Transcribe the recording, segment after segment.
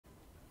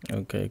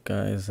Okay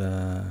guys,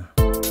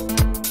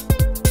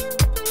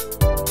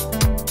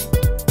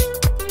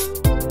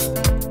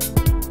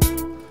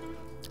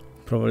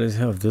 probably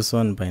have this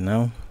one by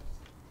now.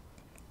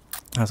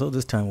 So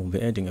this time we'll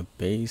be adding a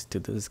base to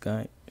this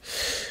guy.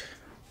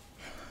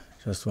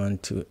 Just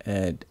want to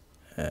add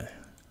a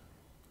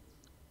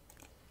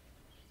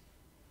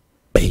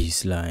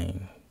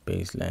baseline.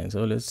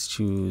 So let's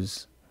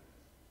choose,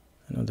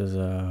 I know there's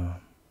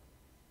a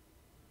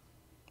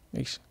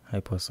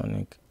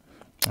hypersonic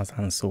as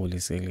unsolely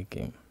silly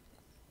game.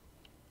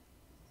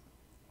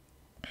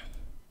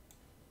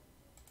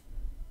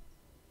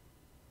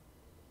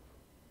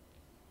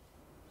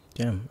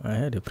 Yeah, I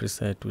had a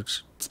preset,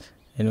 which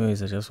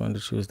anyways I just want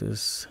to choose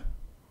this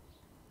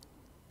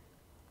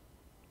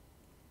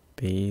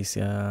base.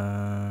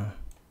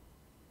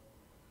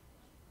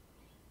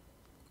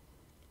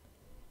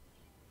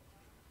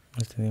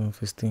 What's the name of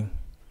this thing?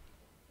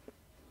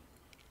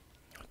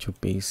 To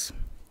base.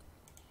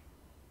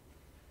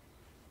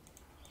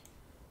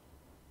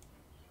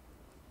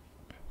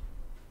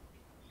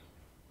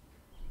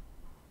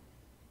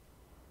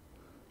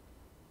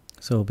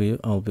 So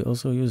I'll be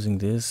also using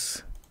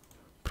this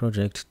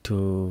project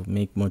to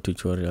make more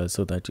tutorials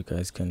so that you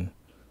guys can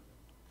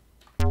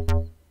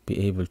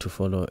be able to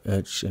follow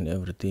each and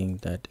everything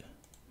that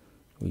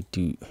we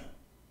do.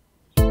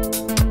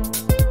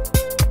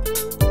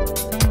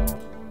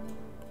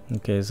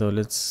 Okay, so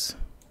let's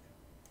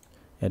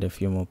add a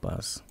few more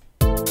bars.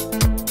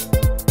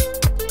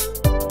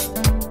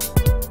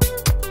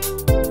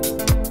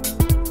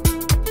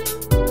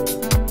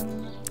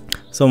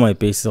 So my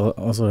bass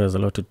also has a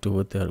lot to do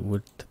with the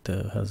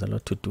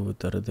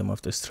rhythm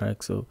of this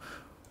track. So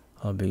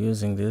I'll be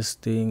using this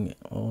thing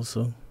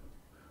also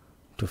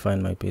to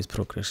find my bass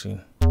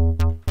progression.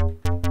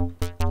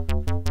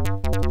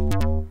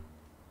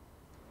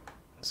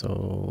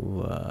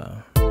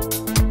 So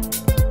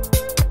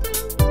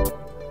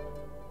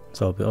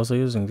I'll be also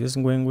using this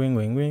wing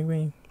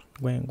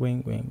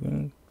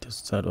to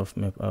start off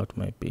map out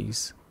my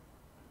bass.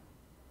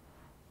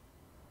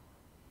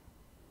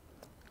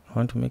 I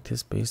want to make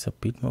this bass a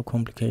bit more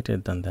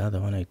complicated than the other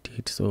one I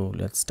did, so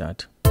let's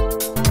start.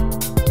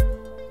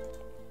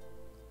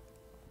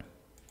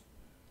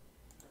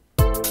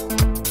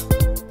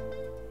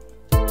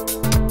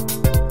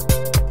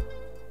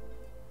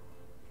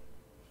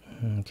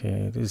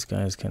 Okay, these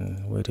guys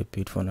can wait a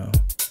bit for now.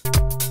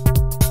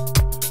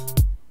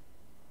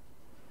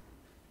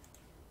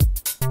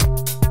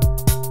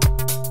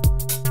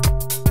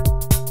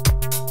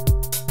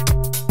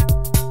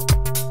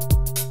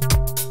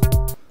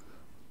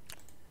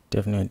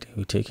 Definitely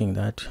we're taking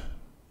that.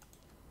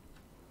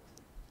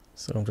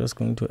 So I'm just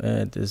going to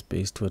add this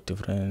bass to a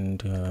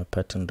different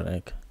pattern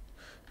rack.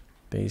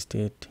 Paste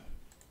it.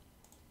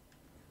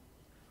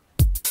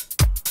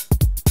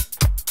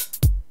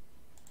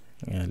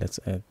 Yeah, let's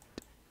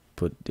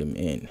put them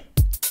in.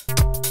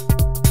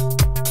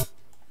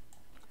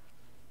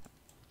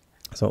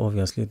 So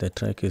obviously the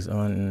track is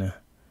on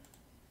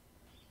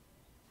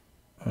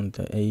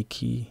the A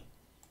key.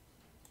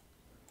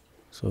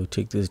 So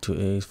take this to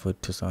A for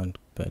it to sound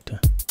better.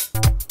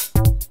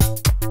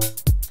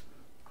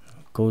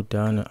 Go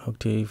down an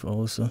octave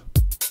also.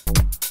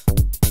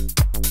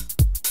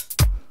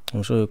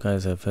 I'm sure you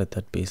guys have heard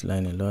that bass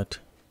line a lot,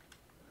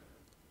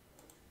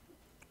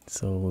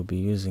 so we'll be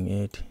using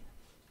it.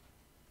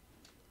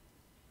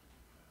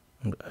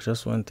 I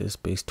just want this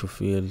bass to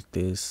feel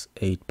this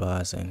 8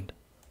 bars and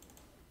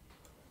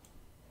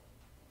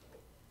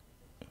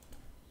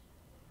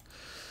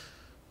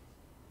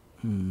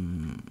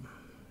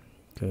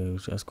okay, we're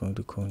just going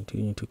to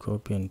continue to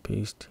copy and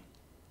paste.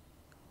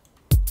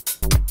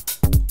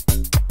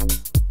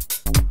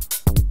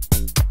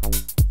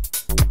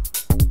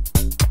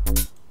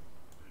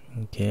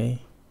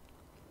 Okay,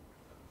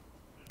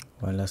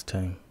 one last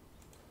time.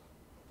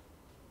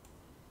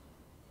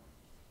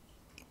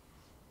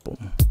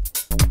 Boom.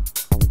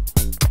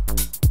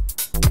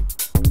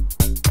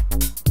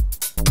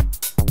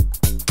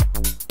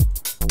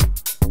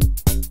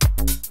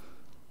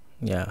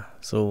 Yeah,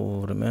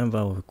 so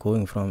remember we're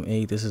going from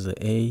A, this is the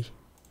A.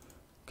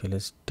 Okay,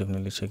 let's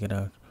definitely check it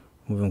out.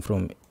 Moving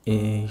from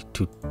A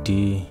to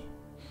D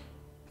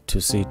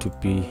to C to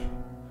B.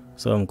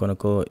 So I'm gonna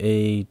go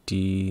A,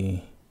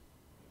 D,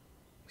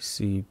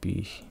 C,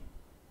 B.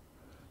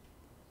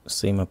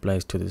 Same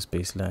applies to this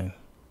bass line.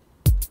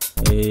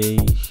 A,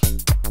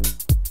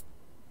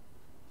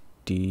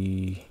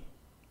 D,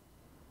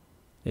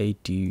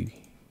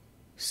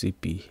 C,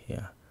 B.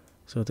 Yeah.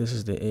 So this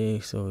is the A,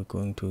 so we're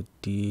going to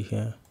D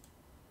here.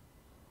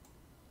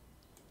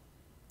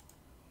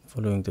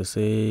 Following the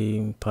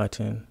same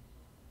pattern,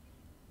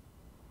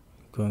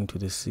 going to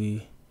the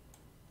C,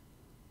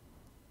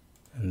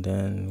 and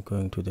then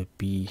going to the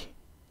B.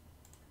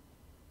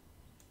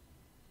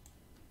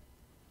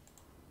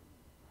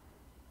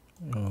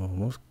 Oh,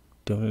 most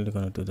definitely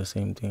gonna do the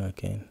same thing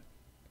again.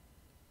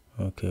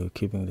 Okay, we're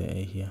keeping the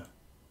A here.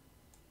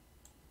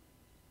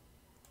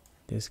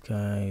 This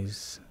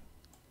guy's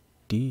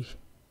D.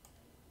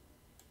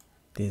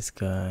 This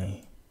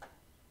guy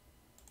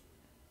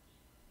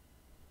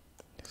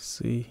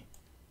C,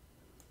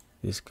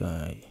 this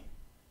guy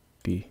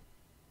B.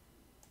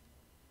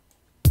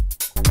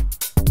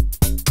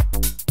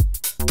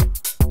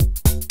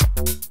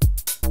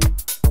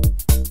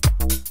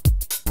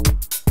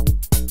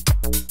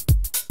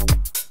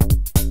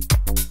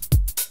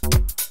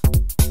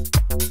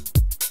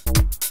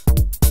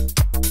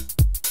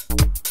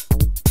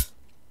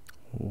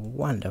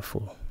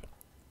 Wonderful.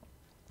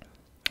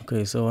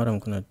 Okay, so what I'm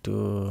gonna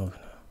do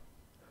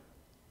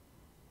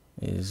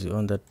is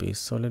on that base.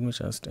 So let me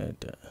just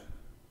add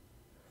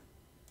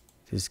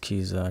these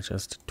keys are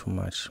just too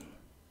much.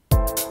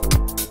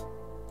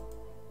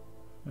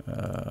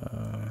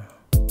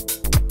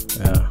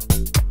 Yeah.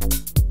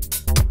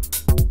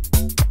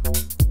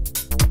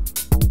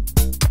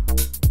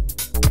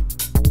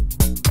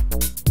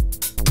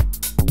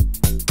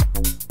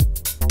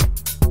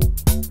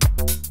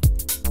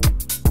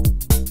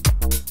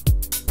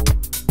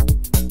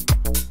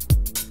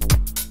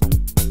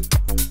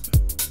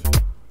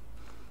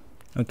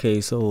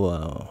 Okay, so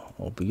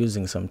I'll be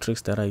using some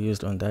tricks that I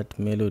used on that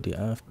melody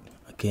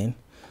again.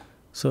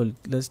 So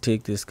let's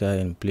take this guy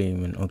and play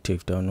him an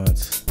octave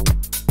downwards.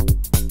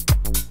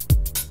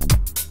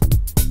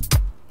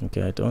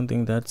 Okay, I don't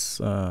think that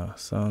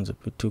sounds a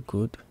bit too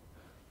good.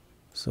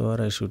 So what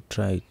I should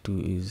try to do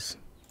is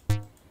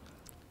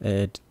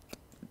add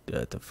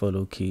the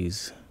follow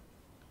keys,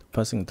 the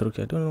passing through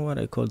key. I don't know what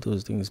I call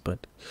those things,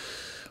 but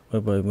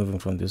whereby moving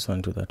from this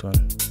one to that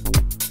one.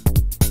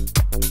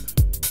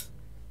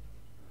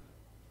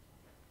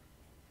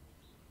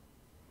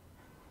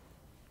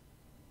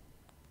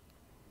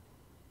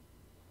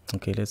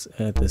 Okay, let's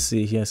add the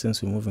C here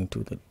since we're moving to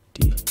the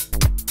D.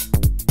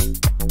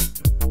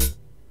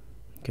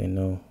 Okay,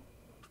 now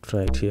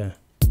try it here.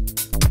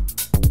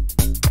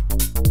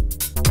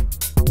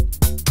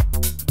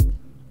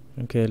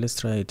 Okay, let's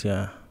try it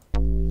here.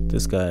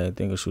 This guy, I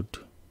think I should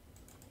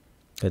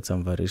add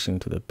some variation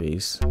to the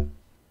bass.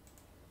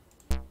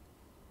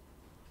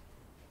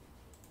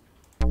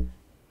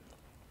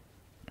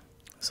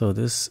 So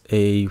this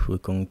A, we're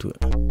going to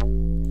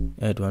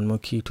add one more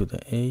key to the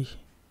A.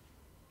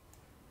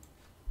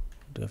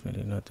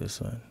 Definitely not this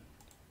one.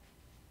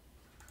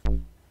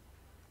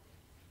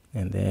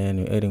 And then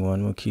we're adding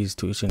one more keys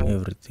to each and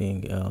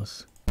everything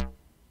else.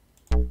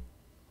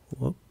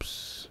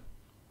 Whoops.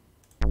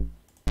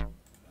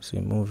 So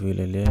move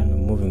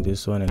moving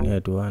this one and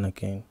add one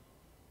again.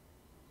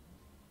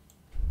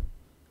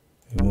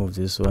 Remove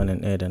this one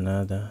and add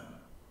another.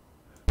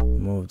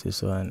 Move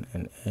this one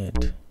and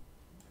add.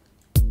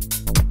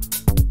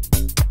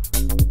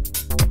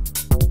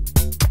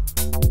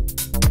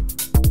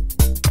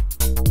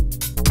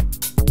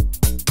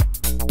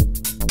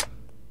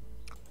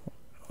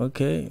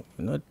 Okay,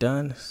 we're not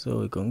done, so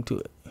we're going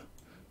to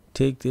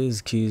take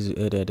these keys we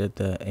added at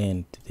the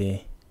end there.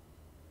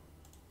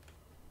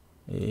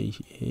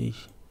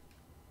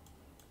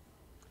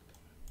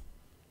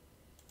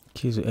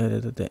 Keys we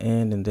added at the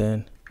end, and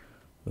then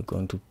we're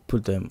going to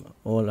put them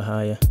all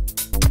higher.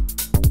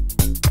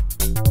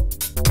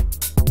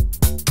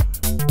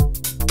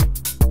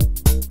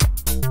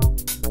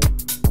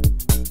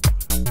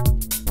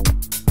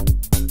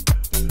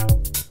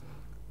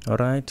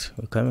 Alright,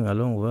 we're coming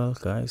along well,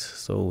 guys.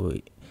 So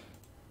we're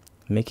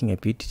making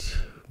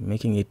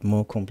it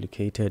more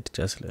complicated,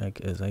 just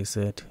like as I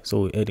said.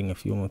 So we're adding a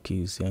few more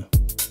keys here.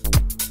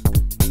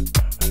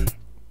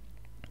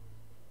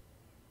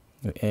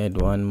 We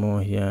add one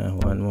more here,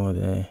 one more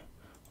there,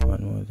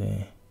 one more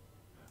there,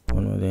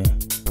 one more there.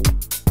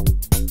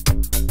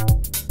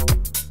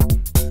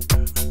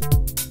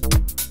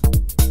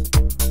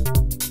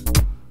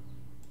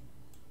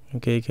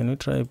 Okay, can we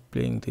try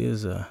playing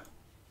this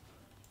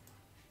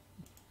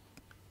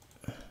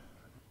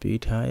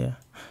bit higher?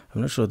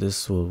 I'm not sure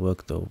this will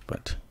work though,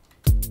 but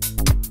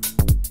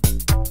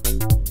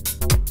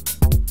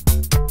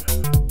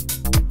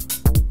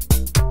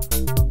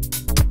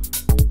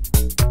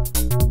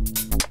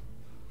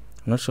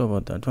I'm not sure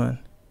about that one,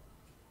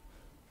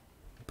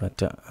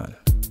 but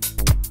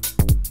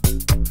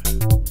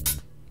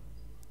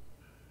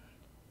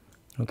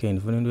okay,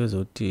 in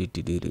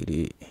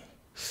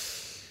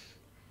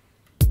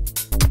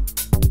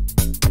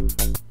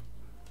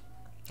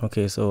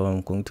okay, so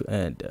I'm going to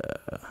add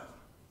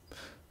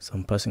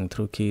some passing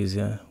through keys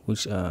here,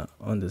 which are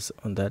on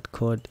that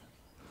chord.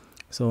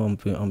 So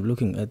I'm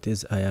looking at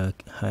these higher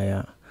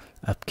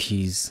up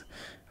keys.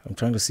 I'm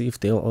trying to see if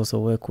they'll also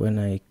work when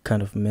I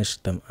kind of mesh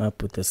them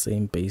up with the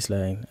same bass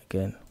line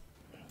again.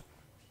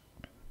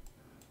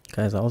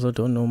 Guys, I also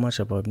don't know much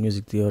about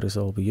music theory,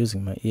 so I'll be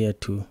using my ear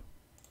to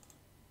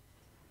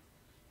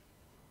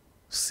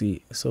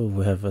see. So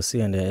we have a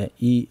C and a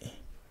E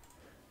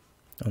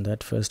on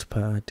that first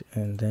part,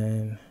 and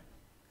then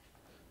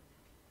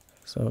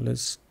so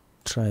let's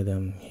try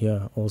them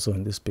here also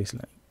in this bass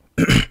line.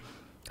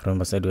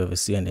 Remember, I said we have a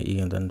C and a E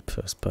on that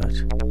first part.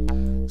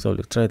 So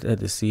let's try to add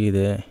the C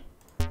there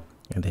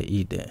and the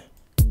E there.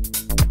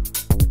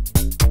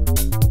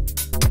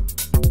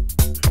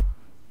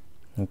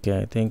 Okay,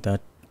 I think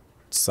that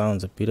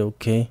sounds a bit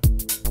okay.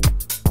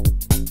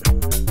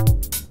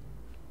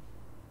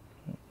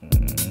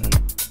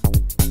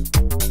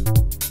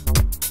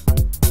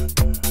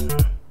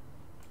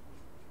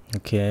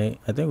 Okay,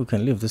 I think we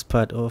can leave this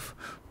part off,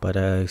 but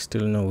I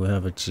still know we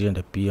have a G and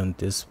a B on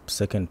this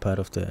second part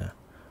of the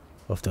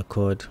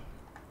code.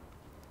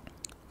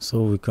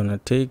 So we're gonna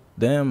take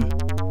them.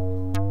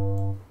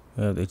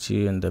 We have the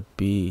G and the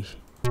B.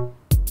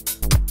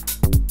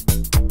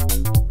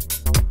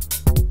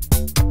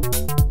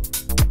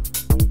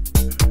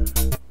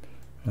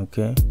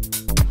 Okay,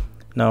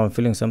 now I'm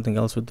feeling something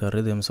else with the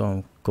rhythm, so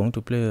I'm going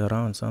to play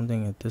around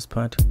something at this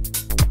part.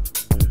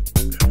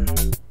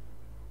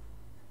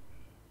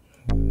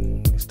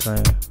 Let's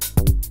try.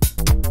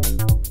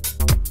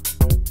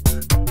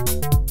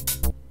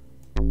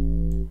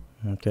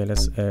 Okay,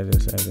 let's add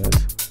this, I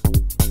guess.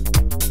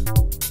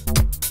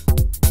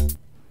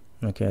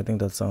 Okay, I think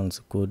that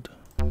sounds good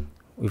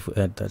if we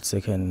add that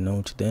second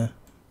note there.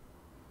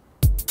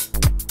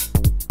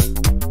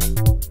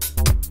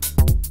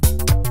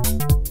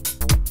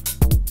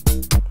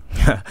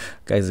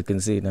 Guys, you can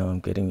see now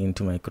I'm getting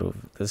into my groove.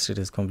 This shit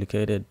is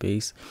complicated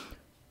bass,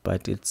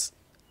 but it's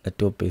a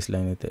dope bass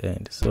line at the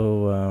end.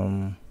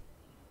 So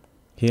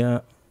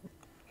here,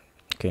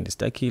 okay,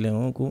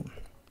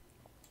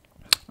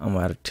 I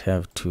might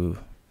have to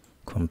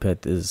compare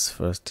these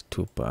first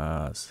two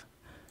bars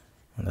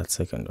on that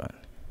second one.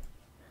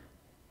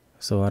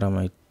 So what I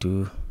might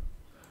do,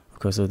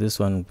 okay, so this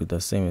one will be the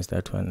same as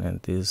that one,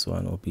 and this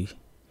one will be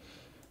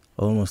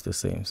almost the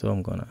same. So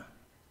I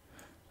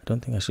don't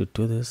think I should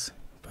do this,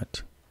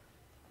 but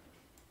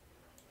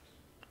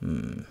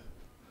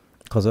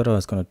because what I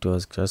was gonna do, I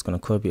was just gonna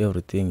copy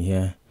everything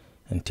here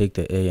and take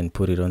the A and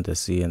put it on the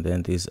C, and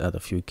then these other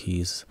few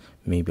keys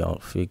maybe I'll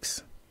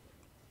fix,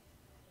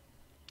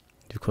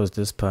 because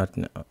this part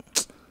now,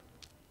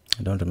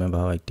 I don't remember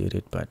how I did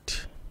it,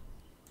 but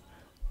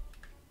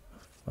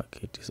fuck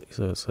it,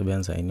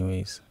 so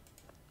anyways.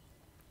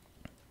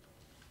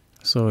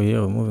 So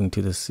here we're moving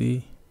to the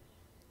C.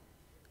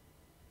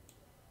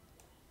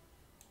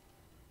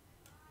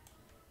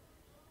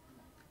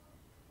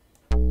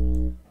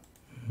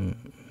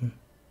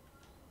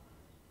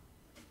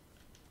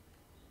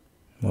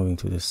 Moving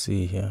to the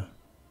C here.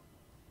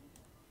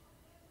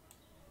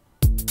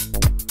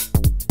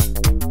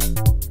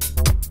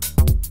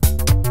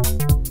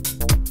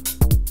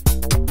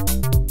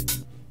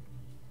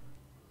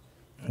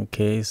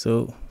 Okay,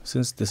 so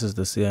since this is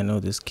the C, I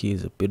know this key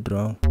is a bit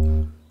wrong.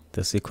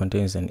 The C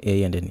contains an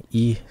A and an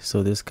E,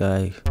 so this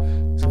guy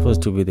is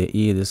supposed to be the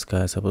E, this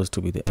guy is supposed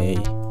to be the A,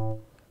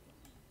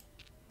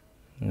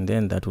 and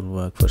then that will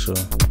work for sure.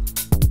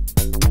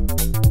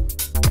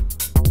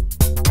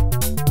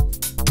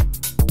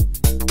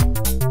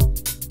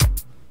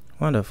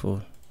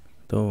 Wonderful.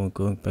 Though we're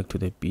going back to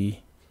the B,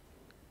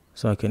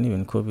 so I can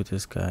even copy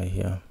this guy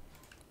here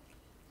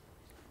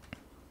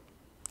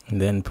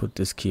and then put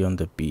this key on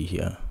the B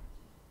here.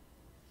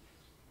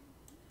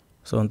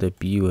 So on the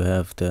B we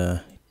have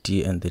the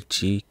D and the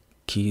G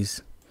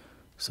keys,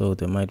 so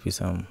there might be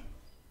some,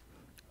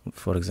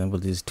 for example,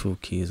 these two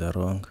keys are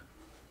wrong.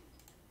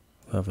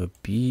 We have a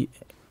B,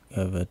 we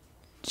have a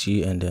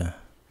G and a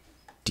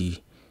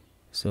D,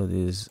 so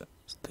this is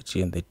the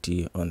G and the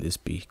D on this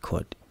B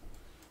chord.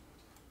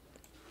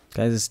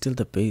 Guys, it's still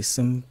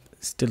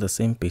still the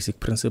same basic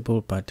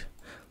principle, but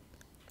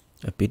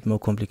a bit more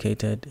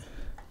complicated.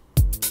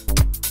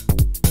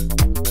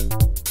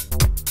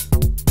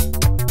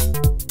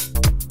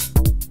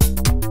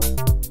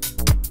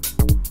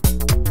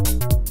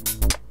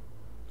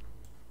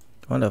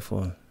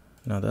 Wonderful.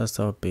 Now that's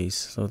our bass.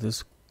 So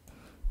this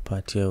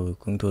part here, we're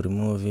going to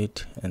remove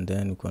it, and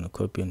then we're going to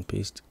copy and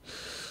paste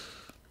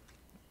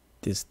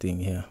this thing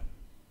here.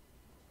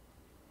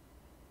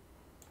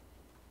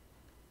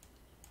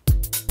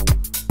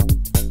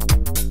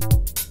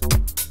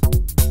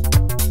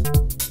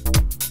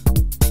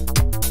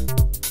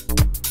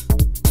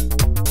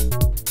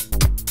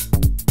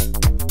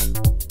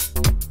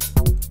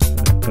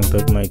 Bring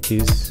back my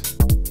keys.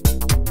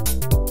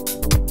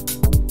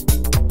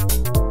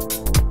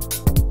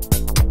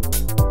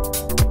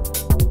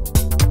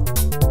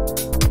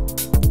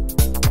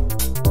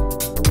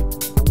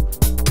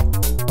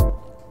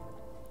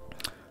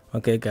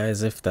 Okay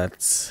guys, if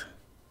that's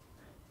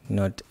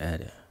not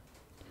a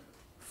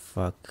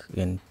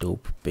fucking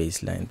dope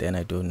bassline, then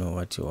I don't know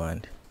what you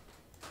want.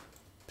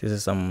 This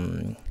is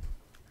some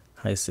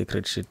high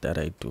secret shit that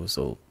I do,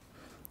 so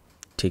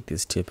take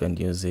this tip and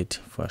use it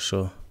for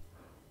sure.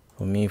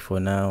 For me, for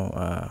now,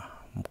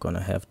 I'm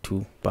gonna have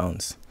 2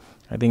 pounds.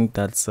 I think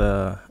that's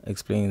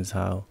explains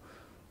how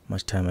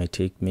much time I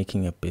take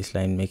making a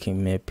bassline,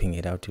 mapping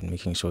it out and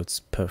making sure it's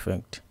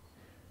perfect.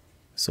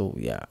 So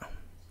yeah,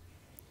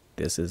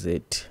 this is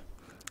it.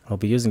 I'll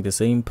be using the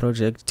same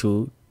project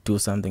to do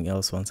something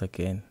else once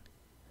again.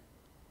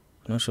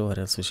 I'm not sure what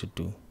else we should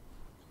do.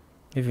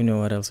 If you know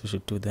what else we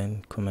should do,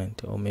 then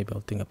comment, or maybe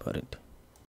I'll think about it.